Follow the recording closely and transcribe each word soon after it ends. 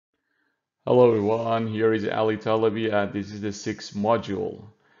Hello everyone, here is Ali Talabi and this is the sixth module.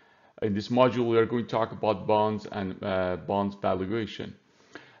 In this module we are going to talk about bonds and bonds valuation.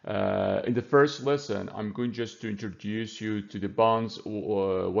 In the first lesson I'm going just to introduce you to the bonds,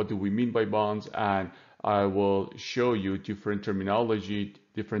 what do we mean by bonds, and I will show you different terminology,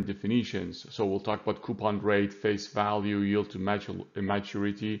 different definitions. So we'll talk about coupon rate, face value, yield to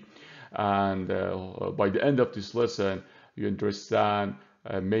maturity, and by the end of this lesson you understand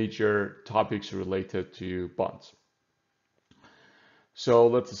major topics related to bonds. So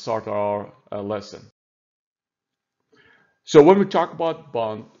let's start our lesson. So when we talk about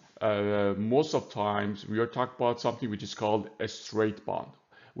bond, most of times we are talking about something which is called a straight bond,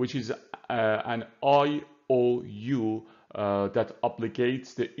 which is an IOU that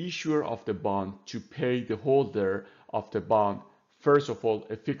obligates the issuer of the bond to pay the holder of the bond, first of all,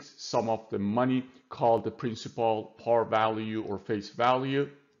 a fixed sum of the money called the principal, par value, or face value,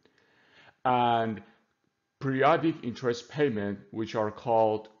 and periodic interest payment, which are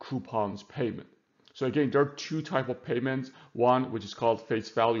called coupons payment. So again, there are two types of payments. One, which is called face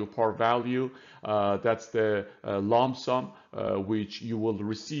value, par value. That's the lump sum, which you will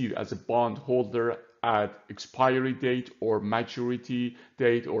receive as a bond holder at expiry date or maturity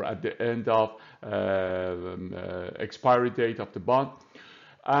date or at the end of expiry date of the bond,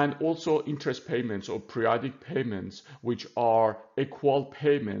 and also interest payments or periodic payments, which are equal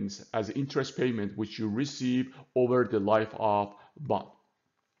payments as interest payment which you receive over the life of bond.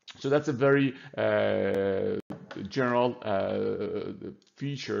 So that's a very general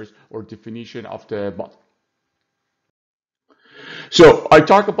features or definition of the bond. So I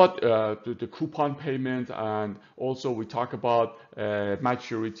talk about the coupon payment, and also we talk about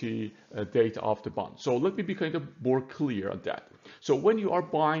maturity date of the bond. So let me be kind of more clear on that. So when you are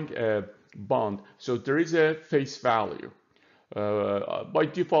buying a bond, so there is a face value. By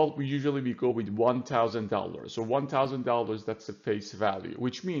default, we go with $1,000. So $1,000, that's the face value,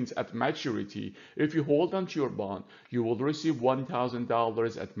 which means at maturity, if you hold on to your bond, you will receive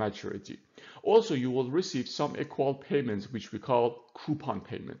 $1,000 at maturity. Also, you will receive some equal payments, which we call coupon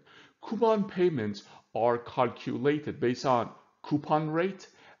payment. Coupon payments are calculated based on coupon rate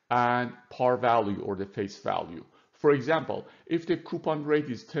and par value or the face value. For example, if the coupon rate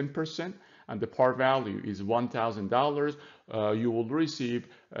is 10% and the par value is $1,000, you will receive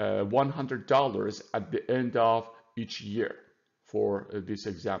 $100 at the end of each year for this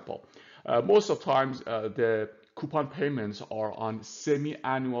example. Most of times, the coupon payments are on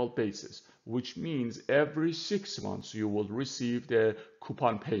semi-annual basis, which means every 6 months you will receive the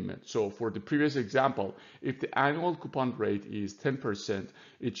coupon payment. So for the previous example, if the annual coupon rate is 10%,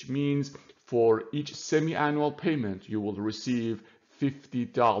 it means for each semi-annual payment you will receive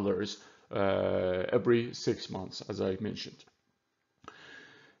 $50 every 6 months, as I mentioned.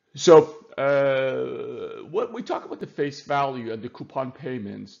 So what we talk about the face value and the coupon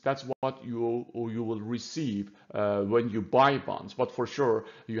payments, that's what you will receive when you buy bonds. But for sure,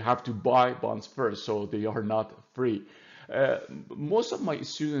 you have to buy bonds first, so they are not free. Most of my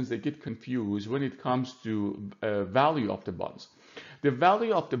students, they get confused when it comes to value of the bonds. The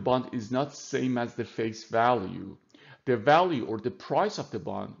value of the bond is not same as the face value. The value or the price of the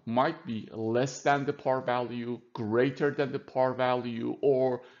bond might be less than the par value, greater than the par value,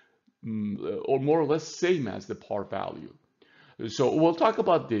 or more or less same as the par value. So we'll talk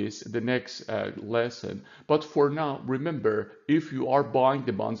about this in the next lesson. But for now, remember, if you are buying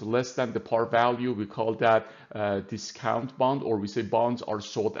the bonds less than the par value, we call that discount bond, or we say bonds are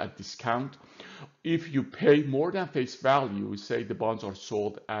sold at discount. If you pay more than face value, we say the bonds are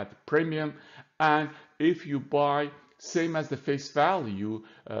sold at premium. And if you buy same as the face value,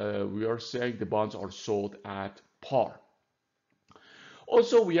 we are saying the bonds are sold at par.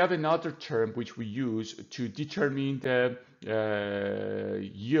 Also, we have another term which we use to determine the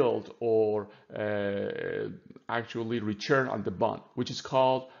yield or actually return on the bond, which is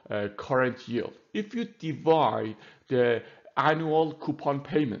called current yield. If you divide the annual coupon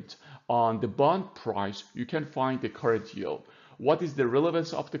payment on the bond price, you can find the current yield. What is the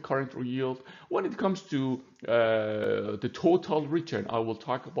relevance of the current yield? When it comes to the total return, I will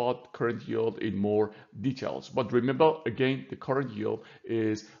talk about current yield in more details. But remember, again, the current yield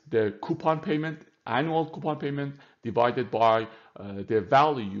is the coupon payment, annual coupon payment divided by the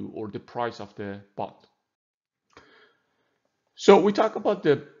value or the price of the bond. So we talk about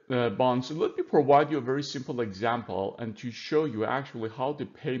the bonds. So let me provide you a very simple example and to show you actually how the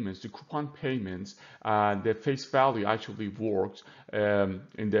payments, the coupon payments, and the face value actually works in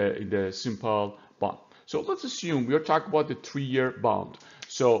the simple bond. So let's assume we are talking about the 3-year bond.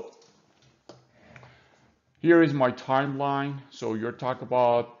 So here is my timeline. So you're talking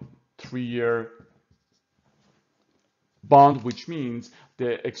about 3-year bond, which means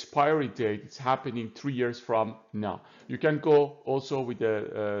the expiry date is happening 3 years from now. You can go also with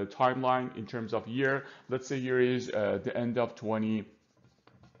the timeline in terms of year. Let's say here is the end of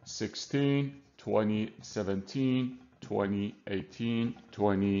 2016, 2017, 2018,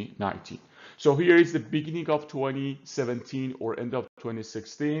 2019. So here is the beginning of 2017 or end of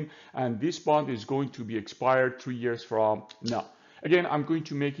 2016, and this bond is going to be expired 3 years from now. Again, I'm going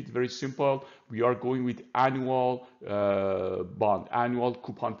to make it very simple. We are going with annual bond, annual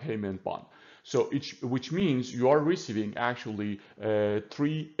coupon payment bond. So which means you are receiving actually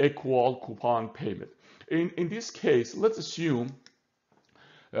 3 equal coupon payment. In this case, let's assume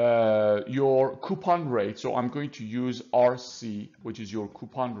your coupon rate, so I'm going to use RC, which is your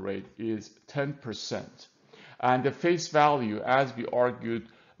coupon rate, is 10%. And the face value, as we argued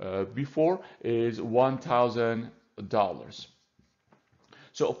before, is $1,000.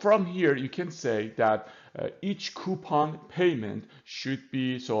 So from here, you can say that each coupon payment should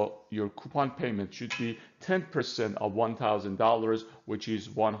be, so your coupon payment should be 10% of $1,000, which is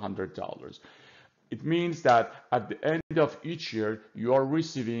 $100. It means that at the end of each year, you are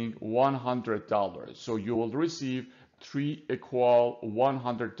receiving $100. So you will receive 3 equal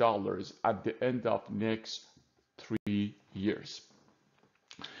 $100 at the end of next 3 years.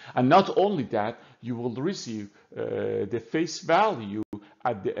 And not only that, you will receive the face value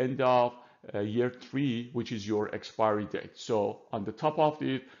at the end of year 3, which is your expiry date. So on the top of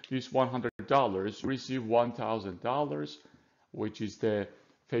this $100, you receive $1,000, which is the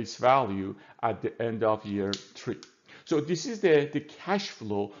face value at the end of year 3. So this is the cash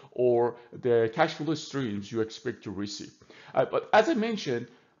flow or the cash flow streams you expect to receive. But as I mentioned,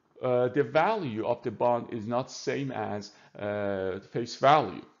 the value of the bond is not same as face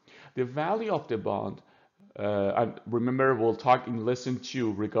value. The value of the bond, and remember we'll talk in lesson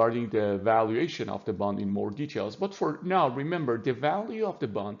 2 regarding the valuation of the bond in more details, but for now remember the value of the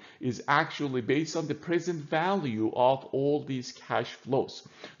bond is actually based on the present value of all these cash flows.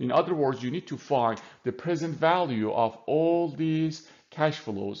 In other words, you need to find the present value of all these cash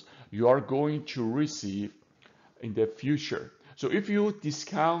flows you are going to receive in the future. So if you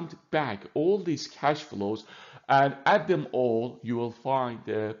discount back all these cash flows and add them all, you will find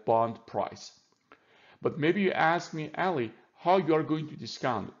the bond price. But maybe you ask me, Ali, how you are going to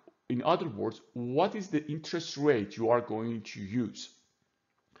discount? In other words, what is the interest rate you are going to use?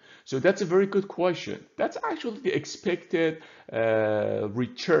 So that's a very good question. That's actually the expected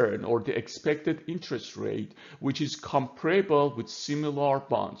return or the expected interest rate, which is comparable with similar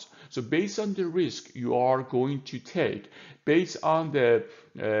bonds. So based on the risk you are going to take, based on the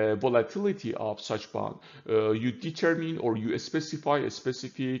volatility of such bond, you determine or you specify a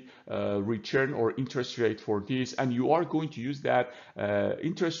specific return or interest rate for this, and you are going to use that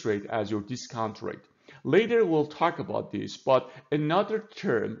interest rate as your discount rate. Later we'll talk about this, but another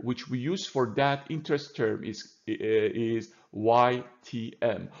term which we use for that interest term is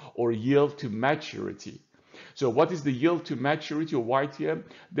YTM, or yield to maturity. So what is the yield to maturity, or YTM?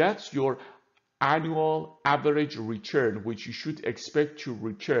 That's your annual average return which you should expect to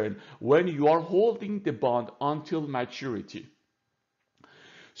return when you are holding the bond until maturity.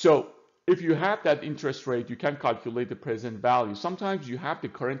 So if you have that interest rate, you can calculate the present value. Sometimes you have the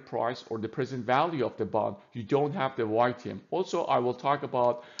current price or the present value of the bond. You don't have the YTM. Also, I will talk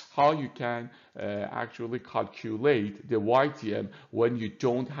about how you can actually calculate the YTM when you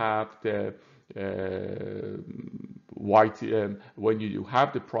don't have the YTM. When you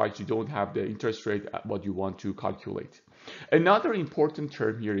have the price, you don't have the interest rate at what you want to calculate. Another important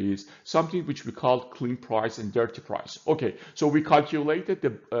term here is something which we call clean price and dirty price. Okay, so we calculated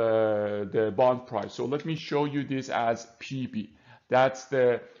the bond price. So let me show you this as PB. That's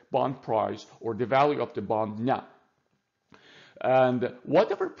the bond price or the value of the bond now. And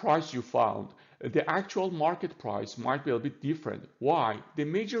whatever price you found, the actual market price might be a bit different. Why? The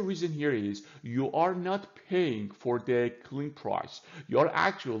major reason here is you are not paying for the clean price. You are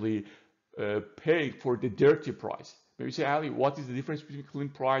actually paying for the dirty price. Maybe you say, Ali, what is the difference between clean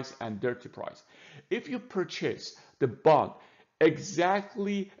price and dirty price? If you purchase the bond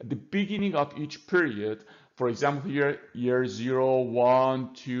exactly at the beginning of each period, for example, here, year 0,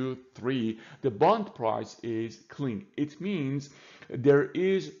 1, 2, 3, the bond price is clean. It means there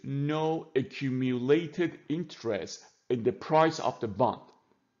is no accumulated interest in the price of the bond.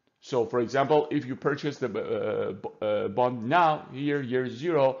 So, for example, if you purchase the bond now, here, year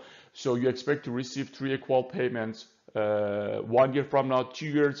 0, so you expect to receive 3 equal payments 1 year from now, 2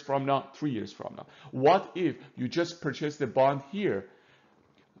 years from now, 3 years from now. What if you just purchase the bond here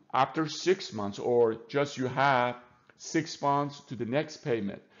after 6 months, or just you have 6 months to the next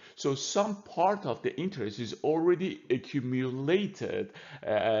payment. So some part of the interest is already accumulated,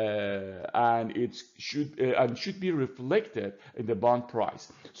 and it should be reflected in the bond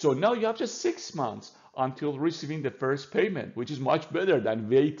price. So now you have just 6 months until receiving the first payment, which is much better than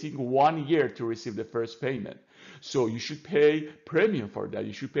waiting 1 year to receive the first payment. So you should pay premium for that.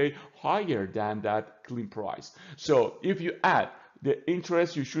 You should pay higher than that clean price. So if you add the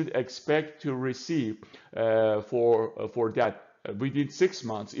interest you should expect to receive for that within 6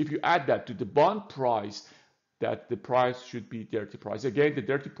 months, if you add that to the bond price, that the price should be dirty price. Again, the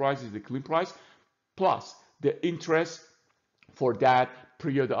dirty price is the clean price plus the interest for that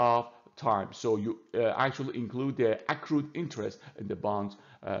period of time. So you actually include the accrued interest in the bond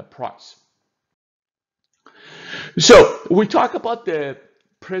price. So we talk about the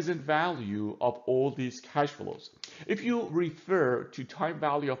present value of all these cash flows. If you refer to time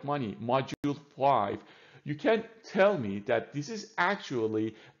value of money, module 5, you can tell me that this is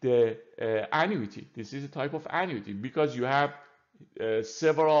actually the annuity. This is a type of annuity because you have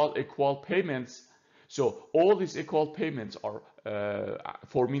several equal payments. So all these equal payments are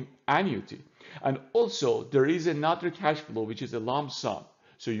forming annuity. And also there is another cash flow, which is a lump sum.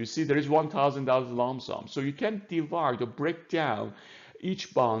 So you see there is $1,000 lump sum. So you can divide or break down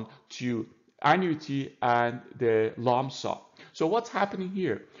each bond to annuity and the lump sum. So what's happening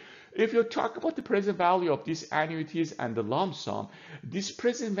here? If you talk about the present value of these annuities and the lump sum, this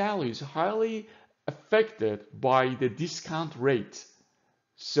present value is highly affected by the discount rate.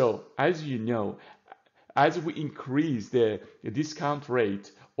 So as you know, as we increase the discount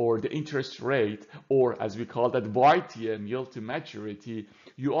rate or the interest rate, or as we call that YTM, yield to maturity,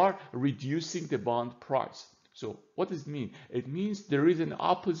 you are reducing the bond price. So what does it mean? It means there is an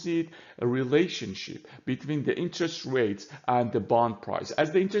opposite relationship between the interest rates and the bond price.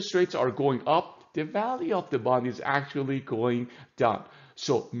 As the interest rates are going up, the value of the bond is actually going down.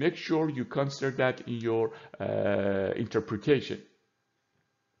 So make sure you consider that in your interpretation.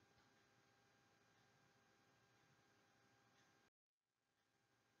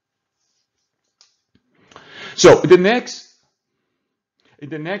 So in the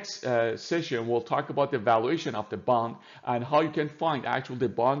next session, we'll talk about the valuation of the bond and how you can find actually the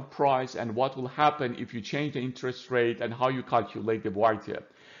bond price and what will happen if you change the interest rate and how you calculate the YTM.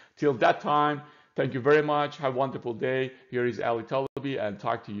 Till that time, thank you very much. Have a wonderful day. Here is Ali Talabi and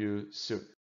talk to you soon.